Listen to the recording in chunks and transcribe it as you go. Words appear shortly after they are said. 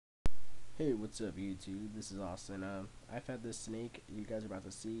Hey, what's up, YouTube? This is Austin. I've had this snake you guys are about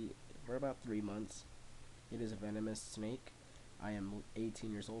to see for about 3 months. It is a venomous snake. I am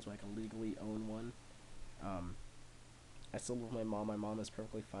 18 years old, so I can legally own one. Um, I still live with my mom. My mom is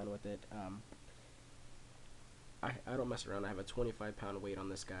perfectly fine with it. I don't mess around. I have a 25-pound weight on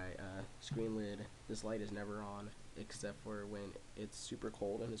this guy. Screen lid. This light is never on except for when it's super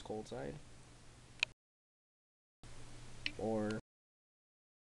cold on his cold side, or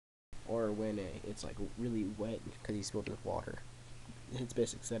when it's like really wet because he's filled with water. His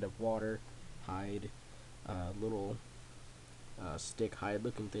basic set of water, hide, little stick hide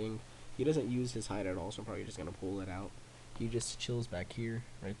looking thing. He doesn't use his hide at all, so I'm probably just gonna pull it out. He just chills back here,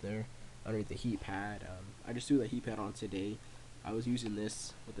 right there, underneath the heat pad. I just threw the heat pad on today. I was using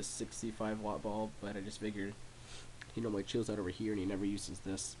this with a 65-watt bulb, but I just figured he normally chills out over here and he never uses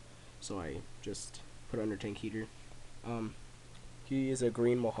this, so I just put it under tank heater. He is a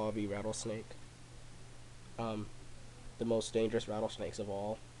green mojave rattlesnake. The most dangerous rattlesnakes of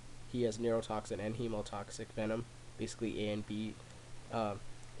all. He has neurotoxin and hemotoxic venom, basically A and B.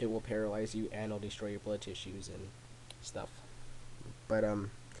 It will paralyze you and it'll destroy your blood tissues and stuff. But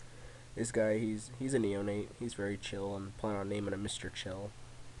this guy, he's a neonate. He's very chill. I'm planning on naming him Mr. Chill,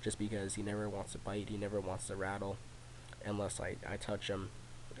 just because he never wants to bite. He never wants to rattle, unless I touch him.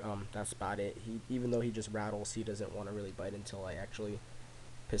 That's about it. Even though he just rattles, he doesn't want to really bite until I actually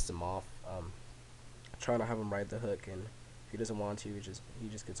piss him off. Trying to have him ride the hook, and if he doesn't want to, he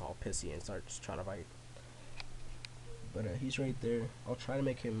just gets all pissy and starts trying to bite. But he's right there. I'll try to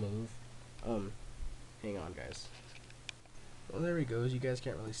make him move. Hang on, guys. Well, there he goes. You guys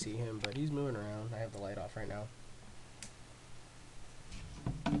can't really see him, but he's moving around. I have the light off right now.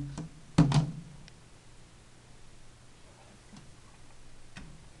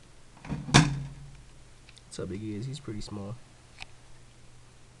 That's how big he is. He's pretty small.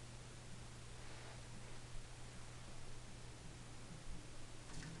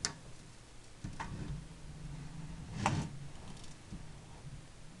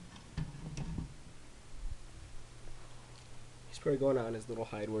 He's probably going out in his little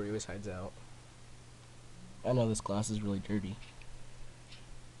hide where he always hides out. I know this glass is really dirty.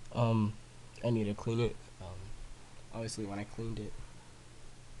 I need to clean it. Obviously when I cleaned it,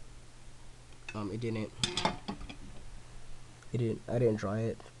 I didn't dry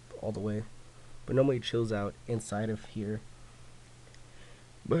it all the way. But normally it chills out inside of here.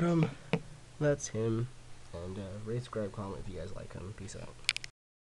 But that's him. And rate, subscribe, comment if you guys like him. Peace out.